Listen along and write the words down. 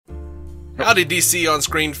Howdy DC On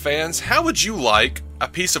Screen fans, how would you like a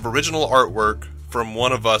piece of original artwork from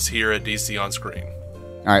one of us here at DC On Screen?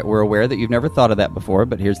 Alright, we're aware that you've never thought of that before,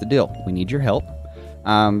 but here's the deal. We need your help.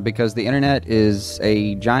 Because the internet is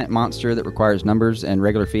a giant monster that requires numbers and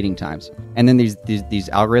regular feeding times. And then these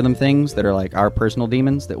algorithm things that are like our personal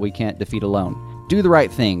demons that we can't defeat alone. Do the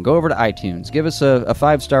right thing. Go over to iTunes. Give us a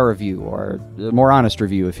 5-star review or a more honest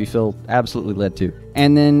review if you feel absolutely led to.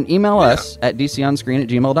 And then email us at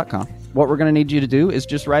dconscreen@gmail.com. What we're going to need you to do is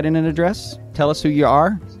just write in an address. Tell us who you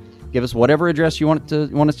are. Give us whatever address you want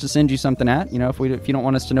us to send you something at. You know, if you don't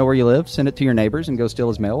want us to know where you live, send it to your neighbors and go steal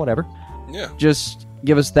his mail, whatever. Yeah. Just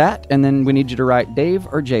give us that, and then we need you to write Dave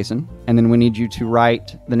or Jason, and then we need you to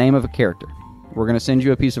write the name of a character. We're going to send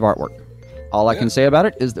you a piece of artwork. All I can say about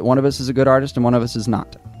it is that one of us is a good artist and one of us is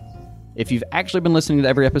not. If you've actually been listening to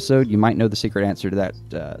every episode, you might know the secret answer to that,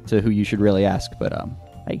 to who you should really ask, but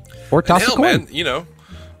hey, or toss a coin. Man, you know,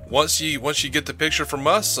 once you get the picture from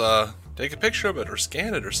us, take a picture of it or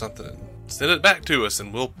scan it or something. Send it back to us,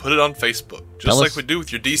 and we'll put it on Facebook, just like we do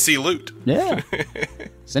with your DC loot. Yeah.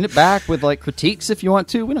 Send it back with, like, critiques if you want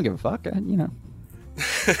to. We don't give a fuck, you know.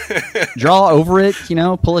 Draw over it, you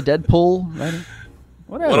know, pull a Deadpool. Right?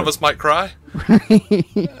 Whatever. One of us might cry.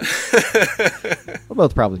 We'll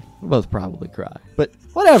both probably cry. But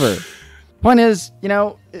whatever. Point is, you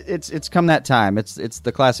know, it's come that time. It's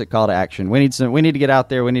the classic call to action. We need to get out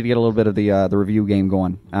there. We need to get a little bit of the review game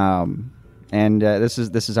going. And this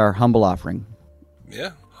is our humble offering.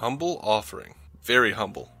 Yeah, humble offering. Very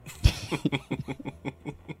humble.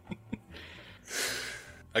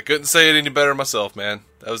 I couldn't say it any better myself, man.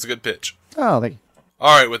 That was a good pitch. Oh, thank you.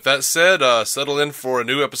 All right, with that said, settle in for a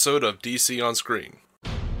new episode of DC On Screen.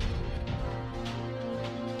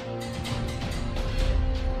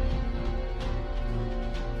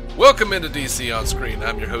 Welcome into DC On Screen.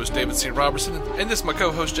 I'm your host, David C. Robertson, and this is my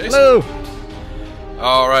co-host, Jason. Hello!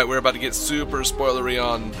 Alright, we're about to get super spoilery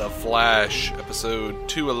on The Flash, episode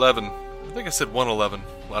 211. I think I said 111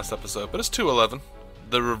 last episode, but it's 211.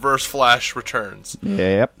 The Reverse Flash returns.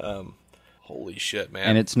 Yep. Holy shit, man.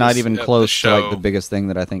 And it's not even close to like the biggest thing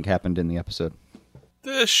that I think happened in the episode.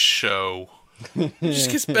 This show. It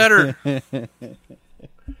just gets better.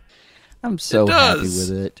 I'm so happy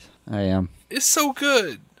with it. I am. It's so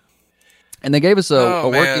good. And they gave us a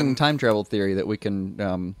working time travel theory that we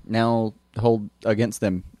can now hold against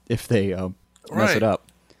them if they mess it up.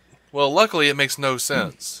 Well, luckily it makes no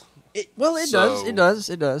sense. It does.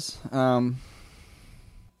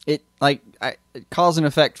 Cause and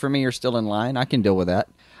effect for me are still in line. I can deal with that.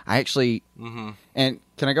 I actually... Mm-hmm. And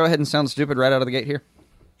can I go ahead and sound stupid right out of the gate here?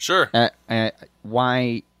 Sure.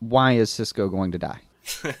 Why is Cisco going to die?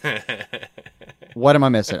 What am I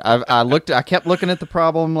missing? I kept looking at the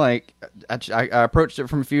problem. Like I approached it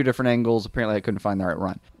from a few different angles. Apparently, I couldn't find the right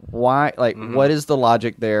run. Why? Like, what is the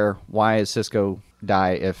logic there? Why is Cisco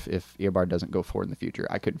die if Eobard doesn't go forward in the future?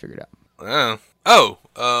 I couldn't figure it out.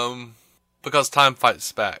 Because time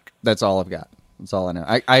fights back. That's all I've got. That's all I know.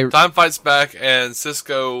 Time fights back, and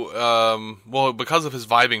Cisco, because of his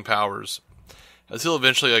vibing powers, as he'll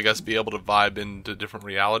eventually, I guess, be able to vibe into different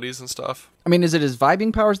realities and stuff. I mean, is it his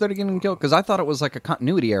vibing powers that are getting killed? Because I thought it was like a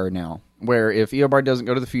continuity error now, where if Eobard doesn't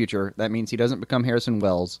go to the future, that means he doesn't become Harrison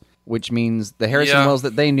Wells, which means the Harrison Wells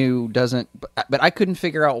that they knew doesn't... But I couldn't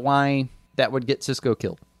figure out why that would get Cisco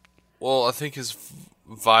killed. Well, I think his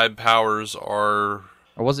vibe powers are...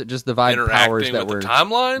 Or was it just the vibe powers that were... the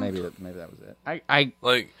timeline? Maybe that was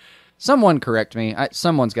it. Someone correct me.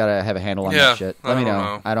 Someone's got to have a handle on that shit. Let me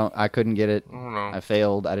know. I couldn't get it. I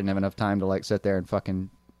failed. I didn't have enough time to sit there and fucking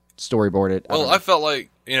storyboard it. Well, I felt like,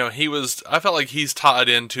 I felt like he's tied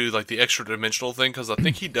into the extra dimensional thing, because I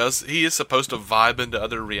think he is supposed to vibe into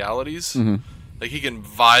other realities. Mm-hmm. Like he can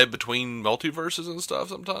vibe between multiverses and stuff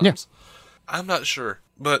sometimes. Yeah. I'm not sure.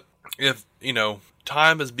 But if,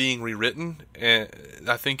 time is being rewritten, and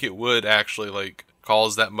I think it would actually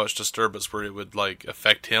cause that much disturbance where it would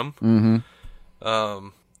affect him. Mm-hmm.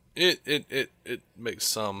 It makes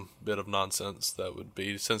some bit of nonsense that would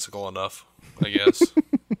be sensical enough, I guess.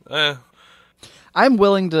 I'm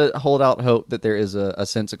willing to hold out hope that there is a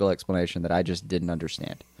sensical explanation that I just didn't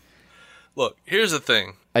understand. Look, here's the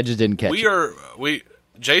thing. I just didn't catch it.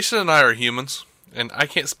 Jason and I are humans, and I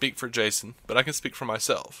can't speak for Jason, but I can speak for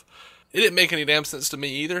myself. It didn't make any damn sense to me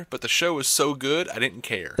either, but the show was so good, I didn't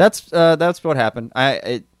care. That's what happened.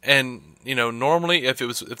 Normally,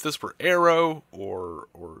 if this were Arrow or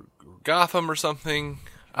Gotham or something,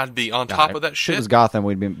 I'd be on top of that shit. If it was Gotham,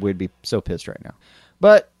 we'd be so pissed right now.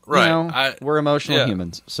 But we're emotional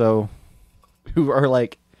humans, so who are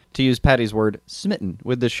to use Patty's word, smitten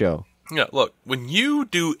with the show. Yeah, look, when you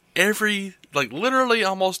do every like literally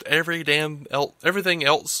almost everything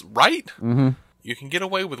else right, you can get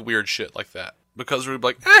away with weird shit like that because we're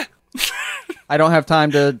like, I don't have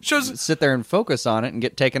time to sit there and focus on it and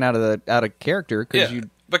get taken out of character because you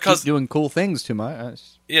keep doing cool things to my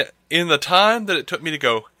eyes. Yeah, in the time that it took me to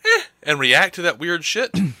go and react to that weird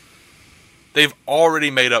shit, they've already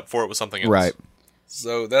made up for it with something else. Right.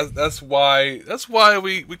 So that's why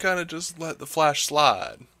we kind of just let the Flash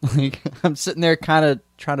slide. I'm sitting there kind of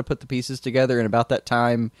trying to put the pieces together, and about that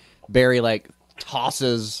time, Barry like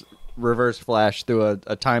tosses Reverse Flash through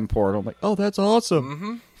a time portal. I'm like, oh, that's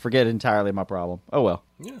awesome. Forget entirely my problem. Oh well.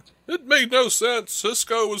 Yeah. It made no sense.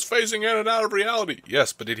 Cisco was phasing in and out of reality.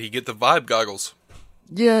 Yes, but did he get the vibe goggles?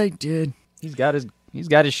 Yeah, he did. He's got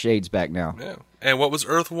his shades back now. Yeah. And what was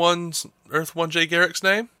Earth One Jay Garrick's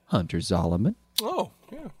name? Hunter ZOLOMON. Oh,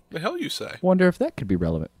 yeah. The hell you say? Wonder if that could be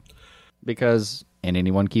relevant. Because, and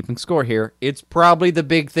anyone keeping score here, it's probably the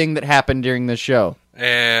big thing that happened during this show.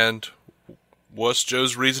 And what's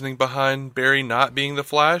Joe's reasoning behind Barry not being the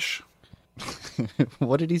Flash?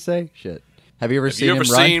 What did he say? Shit. Have you ever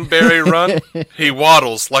seen Barry run? He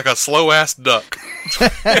waddles like a slow-ass duck.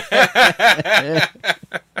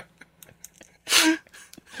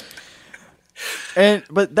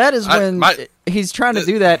 But that is when he's trying to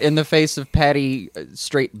do that in the face of Patty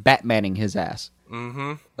straight Batmaning his ass.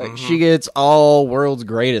 She gets all world's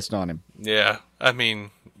greatest on him. Yeah, I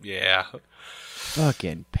mean, yeah.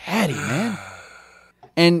 Fucking Patty, man.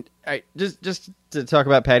 And just to talk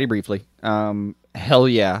about Patty briefly, hell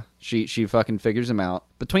yeah, she fucking figures him out.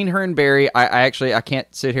 Between her and Barry, I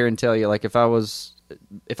can't sit here and tell you, like, if I was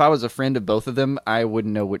a friend of both of them, I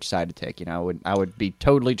wouldn't know which side to take. You know, I would be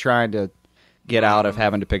totally trying to get out of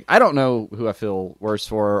having to pick. I don't know who I feel worse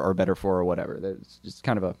for or better for or whatever. It's just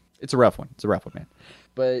kind of it's a rough one. It's a rough one, man.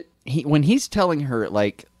 But when he's telling her,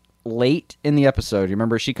 like, late in the episode, you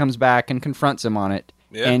remember she comes back and confronts him on it.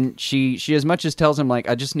 Yeah. And she as much as tells him, like,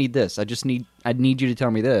 I just need this. I need you to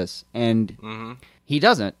tell me this. And he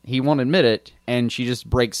doesn't. He won't admit it. And she just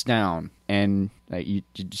breaks down. And you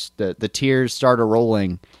just the tears start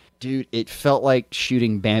rolling. Dude, it felt like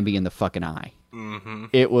shooting Bambi in the fucking eye.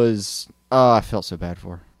 It was... Oh, I felt so bad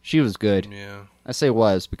for her. She was good. Yeah. I say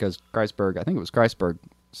was because Kreisberg, I think it was Kreisberg,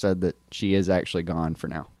 said that she is actually gone for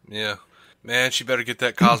now. Yeah. Man, she better get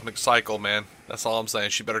that cosmic cycle, man. That's all I'm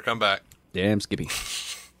saying. She better come back. Damn, Skippy.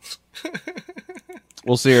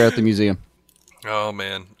 We'll see her at the museum. Oh,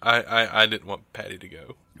 man. I didn't want Patty to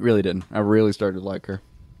go. Really didn't. I really started to like her.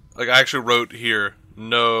 Like, I actually wrote here,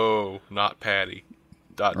 no, not Patty. ...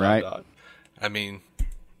 I mean,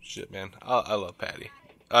 shit, man. I love Patty.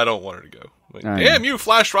 I don't want her to go. Like, damn you,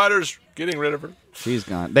 Flash Riders, getting rid of her. She's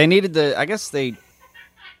gone. They needed I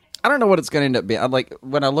don't know what it's going to end up being. Like,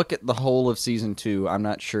 when I look at the whole of season 2, I'm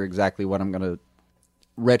not sure exactly what I'm going to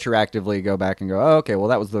retroactively go back and go, oh, okay, well,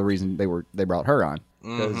 that was the reason they brought her on.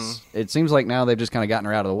 Because it seems like now they've just kind of gotten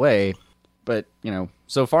her out of the way. But, you know,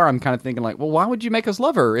 so far I'm kind of thinking like, well, why would you make us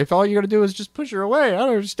love her if all you're going to do is just push her away? I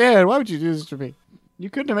don't understand. Why would you do this to me? You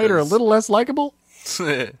couldn't have made her a little less likable?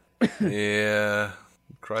 Yeah.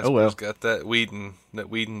 Christ's got that Whedon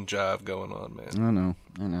jive going on, man.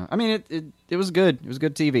 I know. I mean, it was good. It was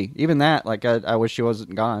good TV. Even that, like, I wish she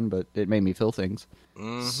wasn't gone, but it made me feel things.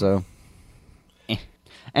 So,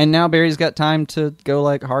 and now Barry's got time to go,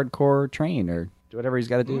 like, hardcore train or do whatever he's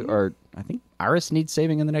got to do. Or I think Iris needs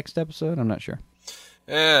saving in the next episode. I'm not sure.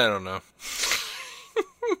 I don't know.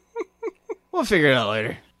 We'll figure it out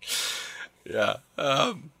later. Yeah.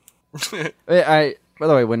 By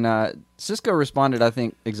the way, when Cisco responded, I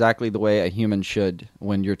think, exactly the way a human should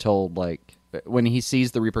when you're told, like, when he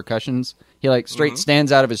sees the repercussions, he, like, straight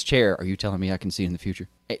stands out of his chair. Are you telling me I can see in the future?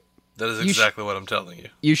 That is exactly what I'm telling you.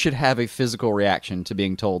 You should have a physical reaction to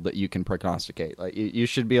being told that you can prognosticate. Like, you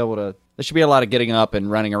should be able to... There should be a lot of getting up and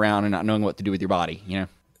running around and not knowing what to do with your body, you know?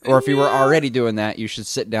 Or if you were already doing that, you should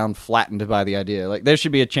sit down flattened by the idea. Like, there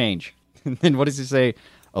should be a change. And then what does he say?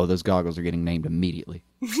 Oh, those goggles are getting named immediately.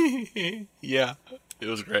 Yeah. It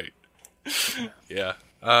was great. Yeah.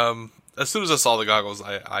 As soon as I saw the goggles,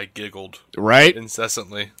 I giggled. Right?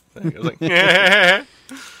 Incessantly. I was like, yeah.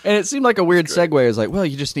 And it seemed like a weird segue. It was like, well,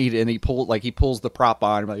 you just need... And he pulls the prop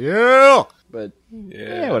on. I'm like, yeah! But,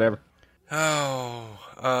 yeah, whatever. Oh.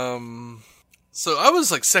 So I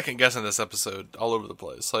was, like, second-guessing this episode all over the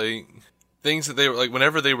place. Like, things that they were... Like,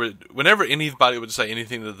 whenever anybody would say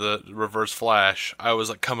anything to the Reverse Flash, I was,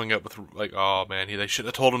 like, coming up with, like, oh, man, they should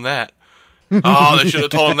have told him that. Oh, they should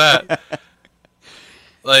have told him that.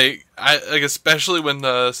 Like especially when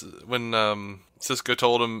Cisco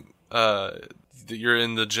told him that you're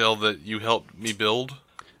in the jail that you helped me build.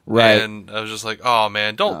 Right. And I was just like, oh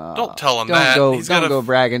man, don't tell him that. Don't go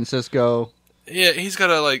bragging, Cisco. Yeah, he's got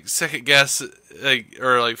to like second guess, like,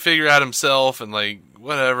 or like figure out himself and like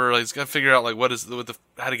whatever. Like he's got to figure out like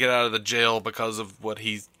how to get out of the jail because of what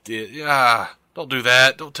he did. Yeah, don't do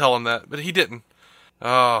that. Don't tell him that. But he didn't.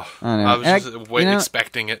 Oh, I was just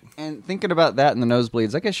expecting it. And thinking about that in the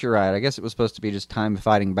nosebleeds, I guess you're right. I guess it was supposed to be just time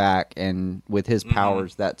fighting back, and with his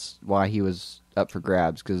powers, that's why he was up for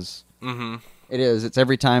grabs. Because it is. It's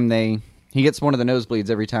every time he gets one of the nosebleeds.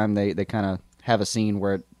 Every time they kind of have a scene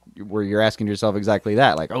where you're asking yourself exactly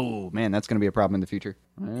that, like, oh man, that's going to be a problem in the future.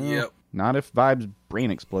 Well, yep. Not if Vibe's brain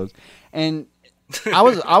explodes. And I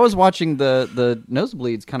was watching the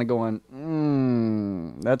nosebleeds, kind of going,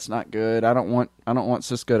 that's not good. I don't want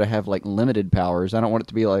Cisco to have like limited powers. I don't want it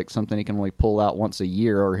to be like something he can only pull out once a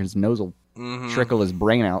year, or his nose will trickle his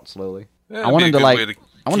brain out slowly. Yeah, I want him to like.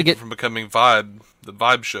 I want to get from becoming the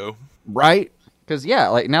Vibe show, right? Because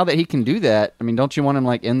like now that he can do that, I mean, don't you want him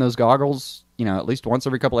like in those goggles? At least once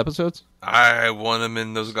every couple episodes. I want him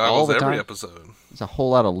in those goggles every episode. There's a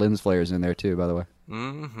whole lot of lens flares in there too, by the way.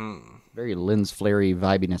 Very lens flary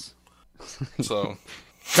vibiness. So,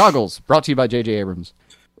 goggles brought to you by J.J. Abrams.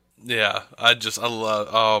 Yeah, I love.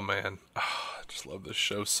 Oh man, I just love this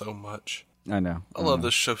show so much. I know. I love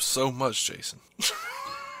this show so much, Jason.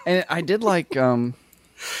 And I did like. How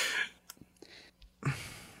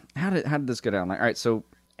did this go down? Like, all right, so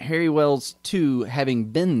Harry Wells 2 having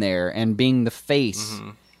been there and being the face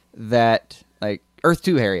that, like, Earth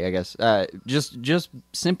 2 Harry, I guess, just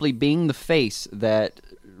simply being the face that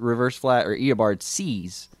Reverse Flash or Eobard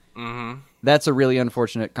sees. That's a really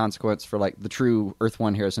unfortunate consequence for like the true Earth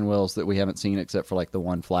 1 Harrison Wells that we haven't seen except for like the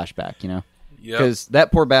one flashback, because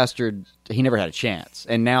that poor bastard, he never had a chance,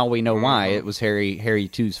 and now we know why. It was Harry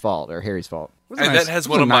 2's fault, or Harry's fault. And that has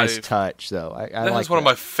one of my nice touch, though. That has one of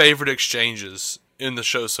my favorite exchanges in the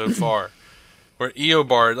show so far, where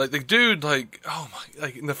Eobard, like the dude, like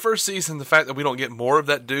like in the first season, the fact that we don't get more of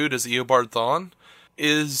that dude as Eobard Thawne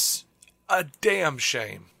is a damn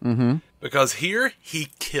shame. Because here he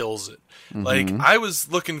kills it. Like I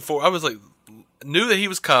knew that he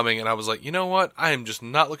was coming, and I was like, you know what? I am just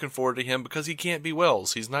not looking forward to him because he can't be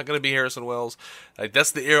Wells. He's not going to be Harrison Wells. Like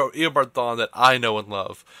that's the Eobard Thawne that I know and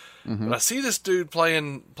love. But I see this dude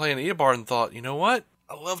playing Eobard and thought, you know what?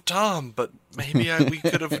 I love Tom, but maybe we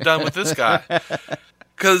could have done with this guy.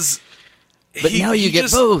 But now you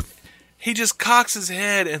get both. He just cocks his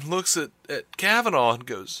head and looks at Kavanaugh and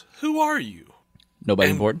goes, "Who are you?"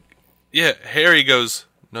 Nobody important? Yeah, Harry goes,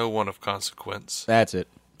 "No one of consequence." That's it.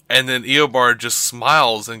 And then Eobard just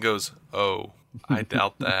smiles and goes, "Oh, I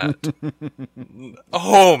doubt that."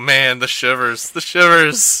 Oh man, the shivers.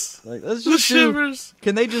 Like, the shivers.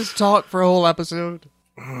 Can they just talk for a whole episode?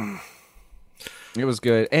 It was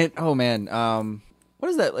good. And oh man, what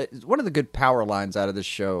is that? One of the good power lines out of this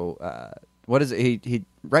show. What is it? He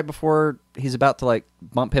right before he's about to like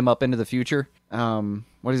bump him up into the future.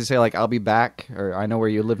 What does he say? Like, "I'll be back," or "I know where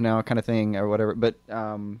you live now," kind of thing, or whatever. But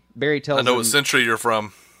Barry tells him, "I know what century you're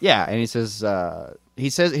from." Yeah, and he says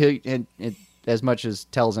he as much as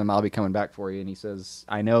tells him, "I'll be coming back for you," and he says,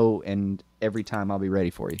 "I know, and every time I'll be ready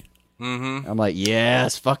for you." I'm like,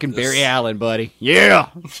 yes, fucking Barry Allen, buddy. Yeah,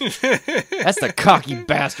 that's the cocky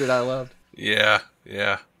bastard I loved. Yeah.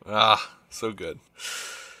 So good.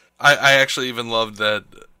 I actually even loved that.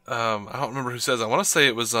 I don't remember who says. I want to say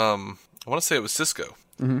it was Cisco.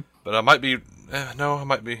 But I might be. No, I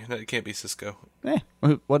might be. No, it can't be Cisco.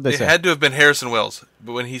 What did they say? It had to have been Harrison Wells.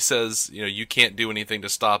 But when he says, you can't do anything to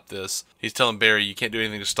stop this, he's telling Barry, you can't do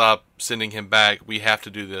anything to stop sending him back. We have to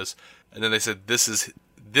do this. And then they said, this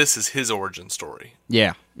is his origin story.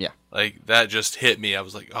 Yeah. Like, that just hit me. I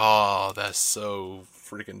was like, oh, that's so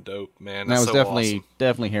freaking dope, man. That was so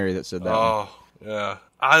definitely Harry that said that. Oh, yeah.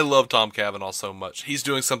 I love Tom Cavanaugh so much. He's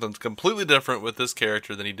doing something completely different with this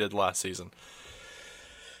character than he did last season.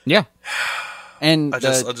 Yeah. And I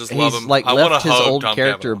just love him. Like, I left his hug old Tom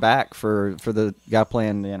character Cavanaugh. back for the guy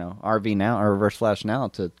playing, RV now, or Reverse Flash now,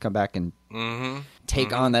 to come back and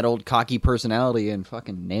take on that old cocky personality and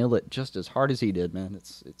fucking nail it just as hard as he did, man.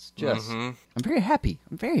 It's just, I'm very happy.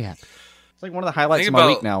 It's like one of the highlights of my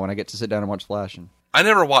week now when I get to sit down and watch Flash. And I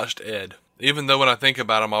never watched Ed, even though when I think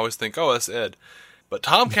about him, I always think, oh, that's Ed. But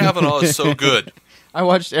Tom Cavanaugh is so good. I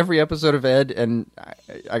watched every episode of Ed, and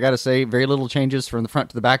I gotta say, very little changes from the front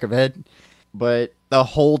to the back of Ed. But the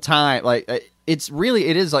whole time, like, it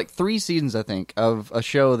is like 3 seasons, I think, of a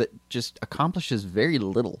show that just accomplishes very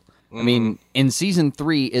little. I mean, in season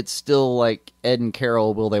 3, it's still like Ed and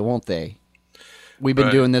Carol, will they, won't they? We've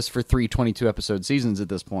been doing this for 3 22-episode seasons at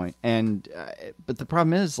this point. And, but the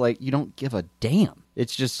problem is, like, you don't give a damn.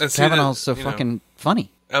 It's just, Kavanaugh's so fucking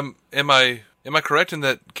funny. Am I correct in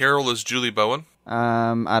that Carol is Julie Bowen?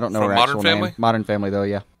 I don't know From her Modern actual Family? name. Modern Family, though,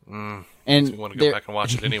 yeah. And we want to go back and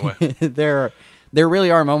watch it anyway. There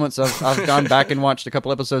really are moments I've gone back and watched a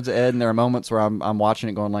couple episodes of Ed, and there are moments where I'm watching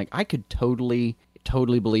it going like, I could totally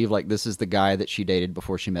believe like this is the guy that she dated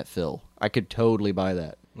before she met Phil. I could totally buy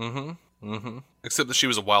that. Except that she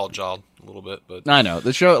was a wild child a little bit, but I know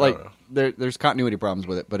the show like there's continuity problems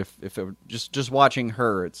with it, but if it, just watching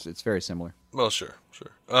her, it's very similar. Well, sure.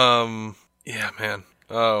 Yeah, man.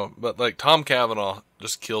 Oh, but like Tom Cavanaugh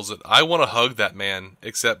just kills it. I want to hug that man,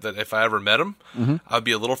 except that if I ever met him, I'd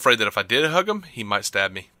be a little afraid that if I did hug him, he might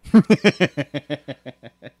stab me. Like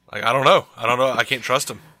I don't know. I can't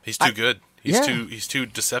trust him. He's too good. He's too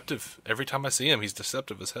deceptive. Every time I see him, he's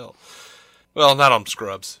deceptive as hell. Well, not on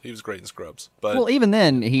Scrubs. He was great in Scrubs. But well, even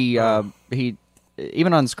then, he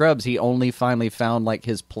even on Scrubs, he only finally found like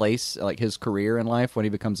his place, like his career in life when he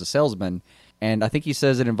becomes a salesman. And I think he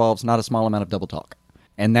says it involves not a small amount of double talk.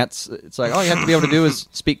 And it's like all you have to be able to do is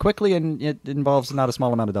speak quickly, and it involves not a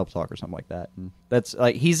small amount of double talk or something like that. And that's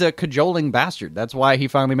like he's a cajoling bastard. That's why he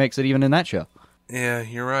finally makes it even in that show. Yeah,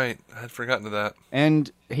 you're right. I'd forgotten to that.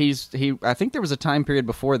 And I think there was a time period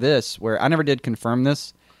before this where I never did confirm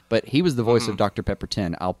this, but he was the voice of Dr. Pepper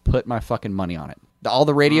 10. I'll put my fucking money on it. All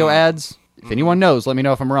the radio ads, if anyone knows, let me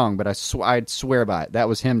know if I'm wrong, but I'd swear by it. That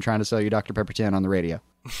was him trying to sell you Dr. Pepper 10 on the radio.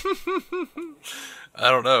 I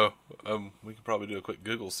don't know. We could probably do a quick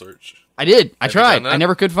Google search. I did. I tried. I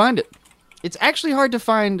never could find it. It's actually hard to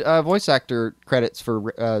find voice actor credits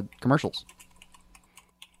for commercials.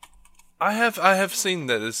 I have seen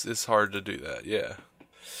that it's hard to do that. Yeah.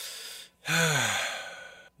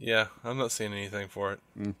 Yeah, I'm not seeing anything for it.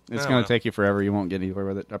 It's going to take you forever. You won't get anywhere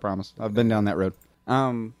with it. I promise. I've been down that road.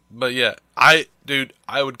 But yeah, I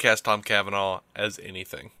would cast Tom Cavanaugh as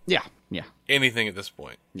anything. Yeah. Anything at this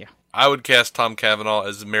point. Yeah. I would cast Tom Cavanaugh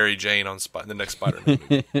as Mary Jane on the next Spider-Man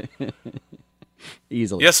movie.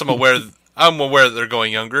 Easily. Yes, I'm aware that they're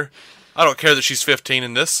going younger. I don't care that she's 15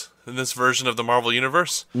 in this version of the Marvel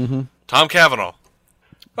Universe. Tom Cavanaugh.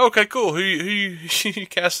 Okay, cool. Who you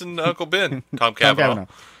casting Uncle Ben? Tom Cavanaugh.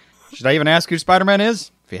 Should I even ask who Spider-Man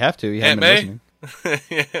is? If you have to, you haven't been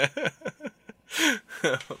listening.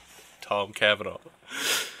 Tom Cavanaugh.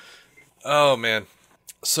 Oh man.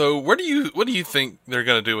 So what do you think they're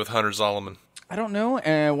going to do with Hunter Zolomon? I don't know.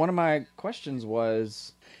 And one of my questions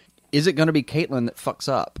was, is it going to be Caitlin that fucks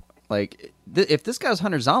up? Like, if this guy's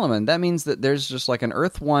Hunter Zolomon, that means that there's just like an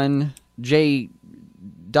Earth One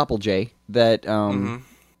Doppel J that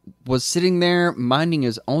was sitting there minding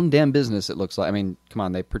his own damn business. It looks like. I mean, come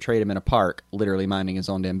on, they portrayed him in a park, literally minding his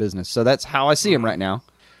own damn business. So that's how I see him right now.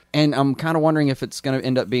 And I'm kind of wondering if it's going to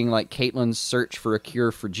end up being like Caitlin's search for a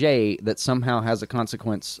cure for Jay that somehow has a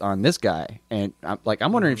consequence on this guy. And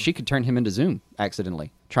I'm wondering if she could turn him into Zoom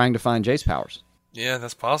accidentally, trying to find Jay's powers. Yeah,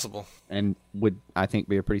 that's possible. And would, I think,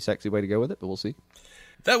 be a pretty sexy way to go with it, but we'll see.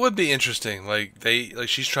 That would be interesting. Like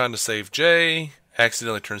she's trying to save Jay,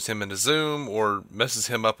 accidentally turns him into Zoom, or messes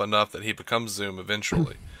him up enough that he becomes Zoom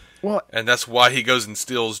eventually. Well, and that's why he goes and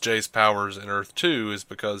steals Jay's powers in Earth 2, is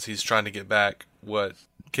because he's trying to get back what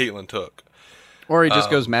Caitlin took. Or he just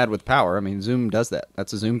goes mad with power. I mean, Zoom does that.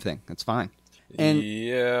 That's a Zoom thing. That's fine. And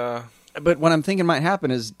yeah. But what I'm thinking might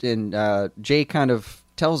happen is Jay kind of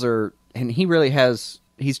tells her, and he really has,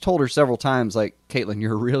 he's told her several times, like, Caitlin,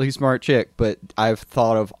 you're a really smart chick, but I've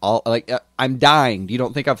thought of all, like, I'm dying. Do you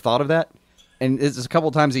don't think I've thought of that? And it's a couple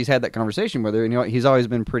of times he's had that conversation with her, and he's always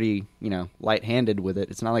been pretty, light-handed with it.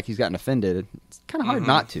 It's not like he's gotten offended. It's kind of hard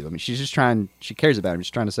not to. I mean, she's just she cares about him.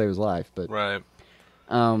 She's trying to save his life. But right.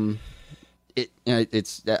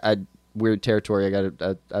 It's weird territory.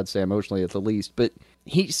 I'd say emotionally at the least. But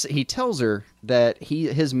he tells her that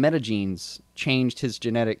his metagenes changed his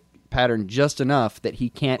genetic pattern just enough that he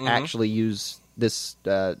can't actually use this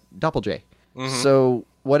Doppel J. So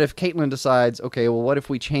what if Caitlin decides, okay, well, what if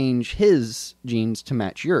we change his genes to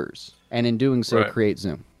match yours, and in doing so create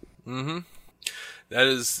Zoom?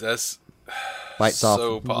 That's bites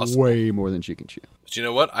so off possible. Way more than she can chew. But you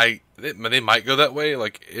know what? They might go that way.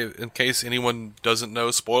 Like, in case anyone doesn't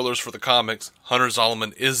know, spoilers for the comics, Hunter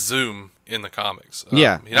Zolomon is Zoom in the comics.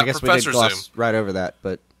 Yeah, not I guess Professor we did gloss Zoom. right over that,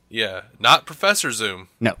 but yeah, not Professor Zoom.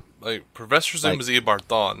 No. Like, Professor Zoom is Eobard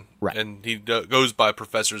Thawne, right? And he goes by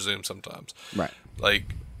Professor Zoom sometimes, right?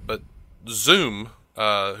 Like, but Zoom,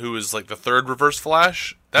 who is like the third Reverse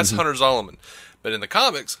Flash, that's Hunter Zolomon. But in the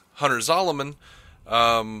comics, Hunter Zolomon,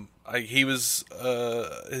 he was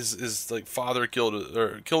his like father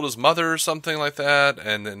killed his mother or something like that,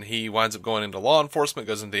 and then he winds up going into law enforcement,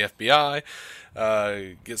 goes into the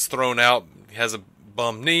FBI, gets thrown out, he has a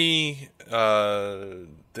bum knee,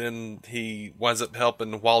 then he winds up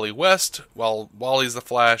helping Wally West while Wally's the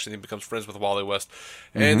Flash, and he becomes friends with Wally West.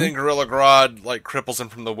 And then Gorilla Grodd like cripples him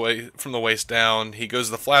from the waist down. He goes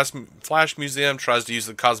to the Flash Museum, tries to use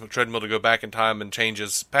the cosmic treadmill to go back in time and change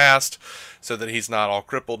his past so that he's not all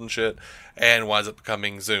crippled and shit, and winds up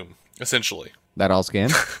becoming Zoom, essentially. That all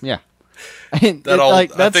scam? Yeah. I think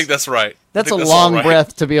that's right. That's a long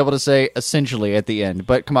breath to be able to say essentially at the end.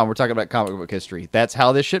 But come on, we're talking about comic book history. That's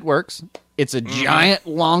how this shit works. It's a giant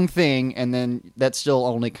long thing, and then that's still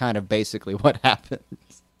only kind of basically what happens.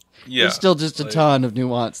 Yeah. There's still just a ton of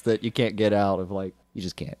nuance that you can't get out of, like, you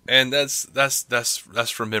just can't. And that's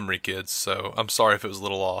from memory, kids. So I'm sorry if it was a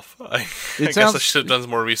little off. I guess I should have done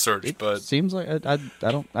some more research. But seems like I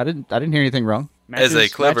didn't hear anything wrong.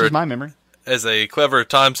 Matches my memory. As a clever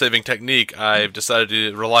time-saving technique, I've decided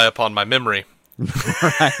to rely upon my memory.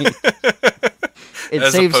 Right.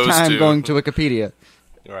 It saves time going to Wikipedia.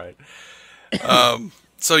 Right.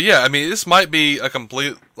 So yeah, I mean, this might be a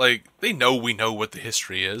complete, like, we know what the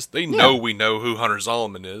history is. They know we know who Hunter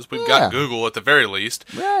Zolomon is. We've got Google at the very least.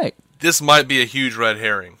 Right. This might be a huge red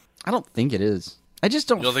herring. I don't think it is. I just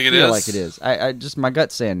don't feel like it is. I just, my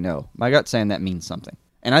gut's saying no. My gut's saying that means something.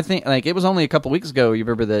 And I think, like, it was only a couple weeks ago, you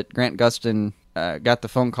remember that Grant Gustin got the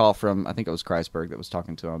phone call from, I think it was Kreisberg that was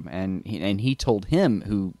talking to him, and he told him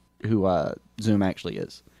who Zoom actually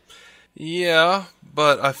is. Yeah,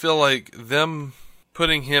 but I feel like them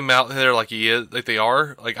putting him out there like he is, like they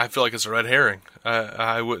are, like, I feel like it's a red herring.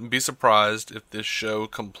 I wouldn't be surprised if this show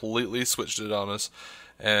completely switched it on us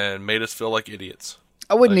and made us feel like idiots.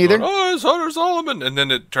 I wouldn't either. Going, oh, it's Hunter Zolomon, and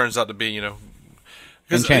then it turns out to be,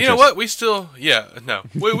 because you know what? We still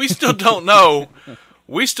don't know.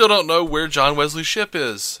 We still don't know where John Wesley's ship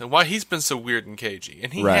is and why he's been so weird and cagey.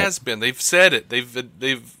 And he has been. They've said it.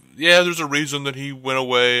 There's a reason that he went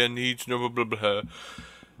away and he's blah, blah, blah, blah.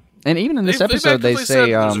 And even in this episode, they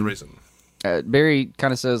say there's a reason. Barry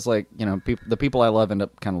kind of says, like, the people I love end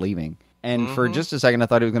up kind of leaving. And for just a second, I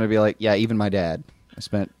thought he was going to be like, yeah, even my dad. I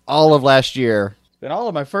spent all of last year, spent all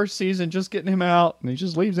of my first season just getting him out, and he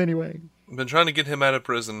just leaves anyway. I've been trying to get him out of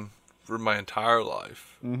prison for my entire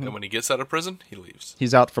life. And when he gets out of prison, he leaves.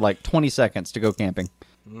 He's out for like 20 seconds to go camping.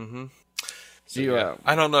 So,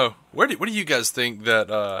 I don't know. What do you guys think that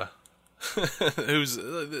who's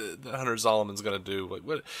Hunter Zolomon's going to do?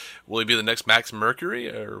 What will he be the next Max Mercury,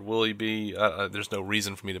 or will he be? There's no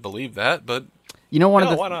reason for me to believe that, but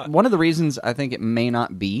one of the reasons I think it may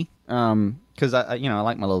not be, because I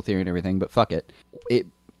like my little theory and everything, but fuck it,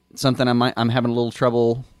 something I'm having a little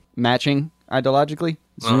trouble matching ideologically.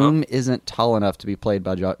 Zoom isn't tall enough to be played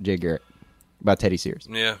by Jay Garrick, by Teddy Sears.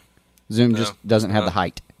 Yeah, Zoom just doesn't have the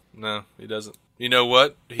height. No, he doesn't. You know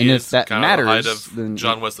what? He is kind of the height of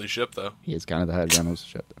John Wesley's ship, though. He is kind of the height of John Wesley's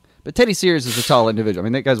ship, though. But Teddy Sears is a tall individual. I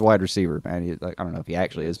mean, that guy's a wide receiver, man. I don't know if he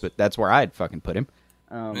actually is, but that's where I'd fucking put him.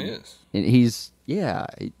 He is.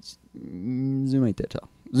 Zoom ain't that tall.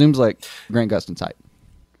 Zoom's like Grant Gustin's height.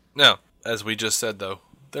 Now, as we just said, though,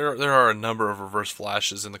 there are a number of Reverse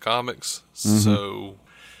Flashes in the comics, so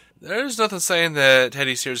there's nothing saying that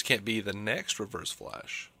Teddy Sears can't be the next Reverse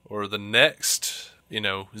Flash, or the next,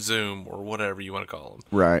 Zoom, or whatever you want to call him.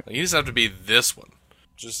 Right. He doesn't have to be this one.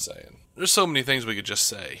 Just saying. There's so many things we could just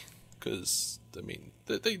say, because, I mean,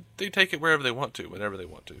 they take it wherever they want to, whenever they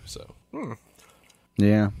want to, so.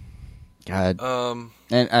 Yeah. God.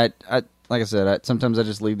 And I like I said, sometimes I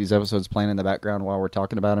just leave these episodes playing in the background while we're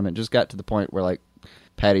talking about them. It just got to the point where, like,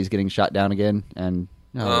 Patty's getting shot down again, and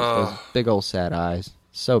those big old sad eyes.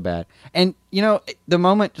 So bad. And, the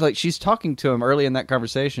moment, like, she's talking to him early in that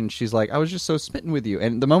conversation, she's like, I was just so smitten with you.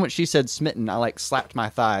 And the moment she said smitten, I, like, slapped my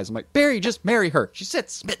thighs. I'm like, Barry, just marry her. She said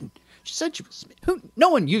smitten. She said she was smitten. No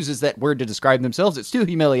one uses that word to describe themselves. It's too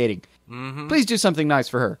humiliating. Please do something nice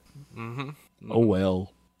for her. Oh,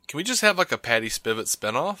 well. Can we just have, like, a Patty Spivot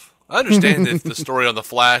spinoff? I understand if the story on the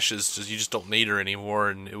Flash is just you just don't need her anymore,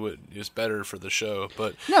 and it's better for the show.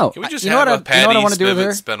 But can we just have a Patty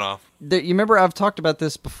Spivot spinoff? You remember I've talked about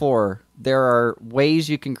this before. There are ways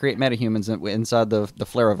you can create metahumans inside the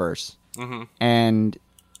Flareverse, and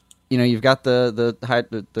you've got the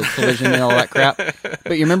collision and all that crap.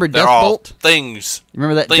 But you remember Deathbolt? Things. You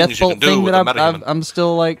remember that Deathbolt thing that I'm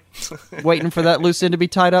still like waiting for that loose end to be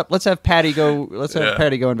tied up? Let's have Patty go.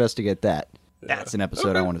 Patty go investigate that. That's an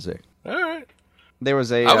episode I want to see. All right. There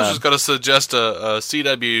was I was just going to suggest a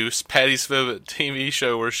CW Patty Spivot TV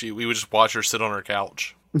show where we would just watch her sit on her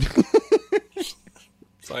couch. It's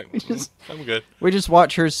like, I'm good. We just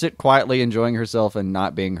watch her sit quietly enjoying herself and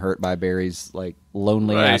not being hurt by Barry's, like,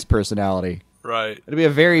 lonely-ass personality. Right. It'd be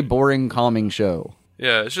a very boring, calming show.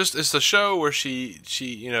 Yeah, it's the show where she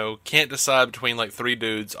can't decide between like 3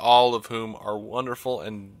 dudes, all of whom are wonderful,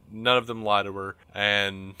 and none of them lie to her,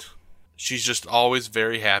 and she's just always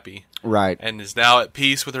very happy. Right. And is now at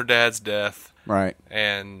peace with her dad's death. Right.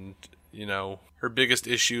 And, her biggest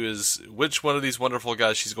issue is which one of these wonderful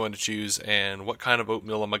guys she's going to choose, and what kind of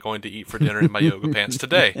oatmeal am I going to eat for dinner in my yoga pants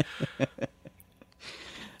today.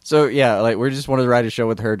 So, yeah, like, we just wanted to write a show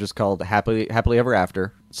with her just called Happily Ever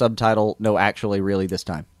After. Subtitle, no, actually, really, this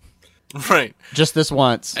time. Right. Just this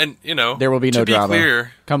once. And, there will be no drama.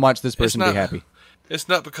 Clear, come watch this person be happy. It's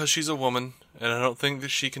not because she's a woman, and I don't think that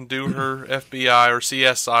she can do her FBI or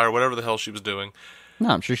CSI or whatever the hell she was doing. No,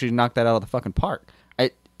 I'm sure she'd knock that out of the fucking park.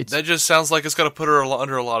 That just sounds like it's going to put her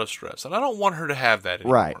under a lot of stress, and I don't want her to have that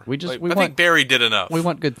anymore. Right. I think Barry did enough. We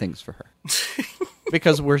want good things for her.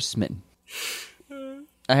 Because we're smitten.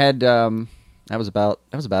 I had that was about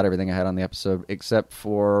everything I had on the episode except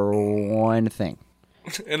for one thing.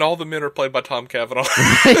 And all the men are played by Tom Cavanaugh.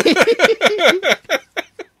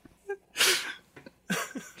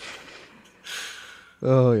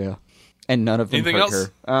 Oh yeah. And none of them Anything hurt else?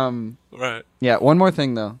 her. Right. Yeah, one more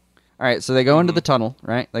thing though. All right, so they go into the tunnel,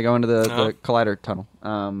 right? They go into the collider tunnel.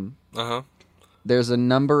 There's a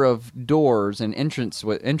number of doors and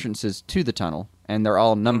entrances to the tunnel, and they're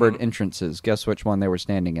all numbered entrances. Guess which one they were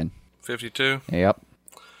standing in? 52. Yep.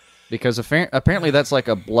 Because apparently that's like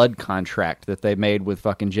a blood contract that they made with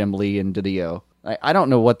fucking Jim Lee and Didio. I don't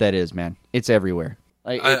know what that is, man. It's everywhere.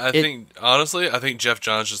 I think, honestly, Jeff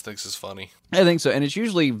Johns just thinks it's funny. I think so, and it's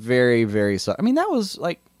usually very, very... I mean, that was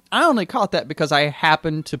like... I only caught that because I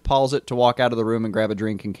happened to pause it to walk out of the room and grab a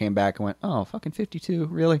drink and came back and went, oh, fucking 52,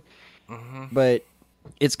 really? Mm-hmm. But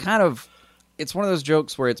it's kind of... It's one of those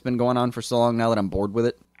jokes where it's been going on for so long now that I'm bored with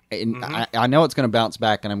it. And I know it's going to bounce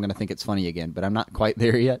back and I'm going to think it's funny again, but I'm not quite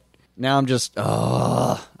there yet. Now I'm just...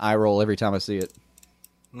 eye roll every time I see it.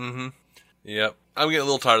 Mm-hmm. Yep. I'm getting a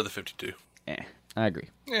little tired of the 52. I agree.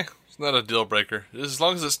 It's not a deal breaker. As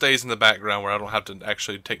long as it stays in the background where I don't have to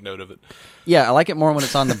actually take note of it. Yeah, I like it more when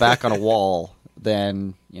it's on the back on a wall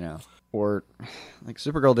than, or like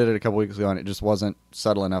Supergirl did it a couple weeks ago and it just wasn't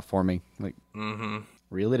subtle enough for me. Like,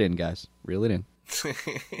 reel it in, guys. Reel it in.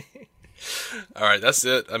 All right, that's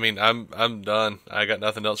it. I mean, I'm done. I got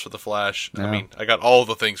nothing else for the Flash. No. I mean, I got all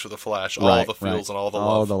the things for the Flash, all the feels and all the love.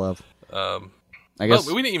 All the love. I guess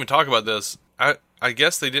we didn't even talk about this. I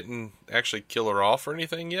guess they didn't actually kill her off or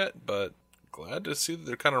anything yet, but glad to see that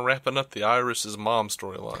they're kind of wrapping up the Iris's mom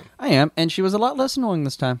storyline. I am, and she was a lot less annoying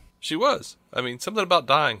this time. She was. I mean, something about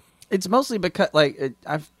dying. It's mostly because, what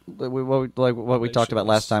we talked about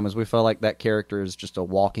last time was we felt like that character is just a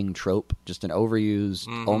walking trope, just an overused,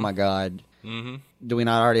 oh my god, do we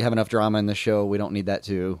not already have enough drama in the show? We don't need that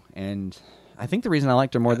too. And I think the reason I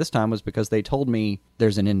liked her more this time was because they told me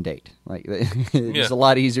there's an end date. Like, it's a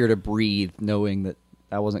lot easier to breathe knowing that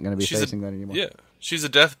I wasn't going to be facing that anymore. Yeah, she's a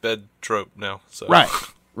deathbed trope now. So.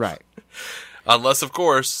 Right. Unless, of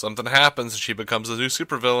course, something happens and she becomes a new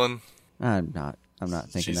supervillain. I'm not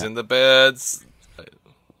thinking she's that. in the beds.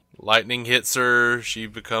 Lightning hits her. She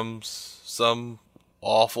becomes some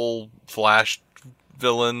awful Flash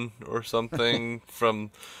villain or something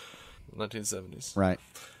from 1970s. Right.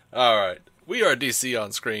 All right. We are DC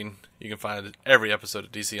On Screen. You can find every episode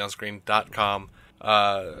at dconscreen.com.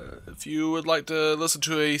 If you would like to listen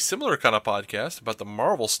to a similar kind of podcast about the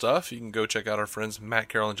Marvel stuff, you can go check out our friends Matt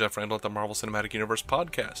Carroll and Jeff Randall at the Marvel Cinematic Universe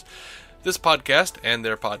podcast. This podcast and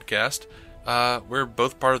their podcast, we're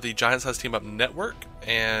both part of the Giant Size Team Up Network,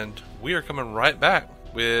 and we are coming right back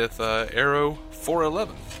with Arrow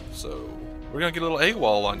 411. So we're going to get a little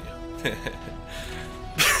AWOL on you.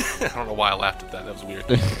 I don't know why I laughed at that. That was weird.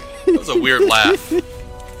 That was a weird laugh.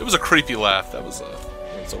 It was a creepy laugh. That was a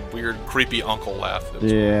weird, creepy uncle laugh.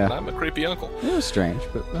 Yeah. I'm a creepy uncle. It was strange,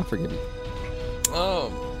 but I'll forgive you.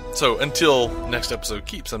 So until next episode,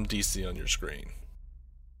 keep some DC on your screen.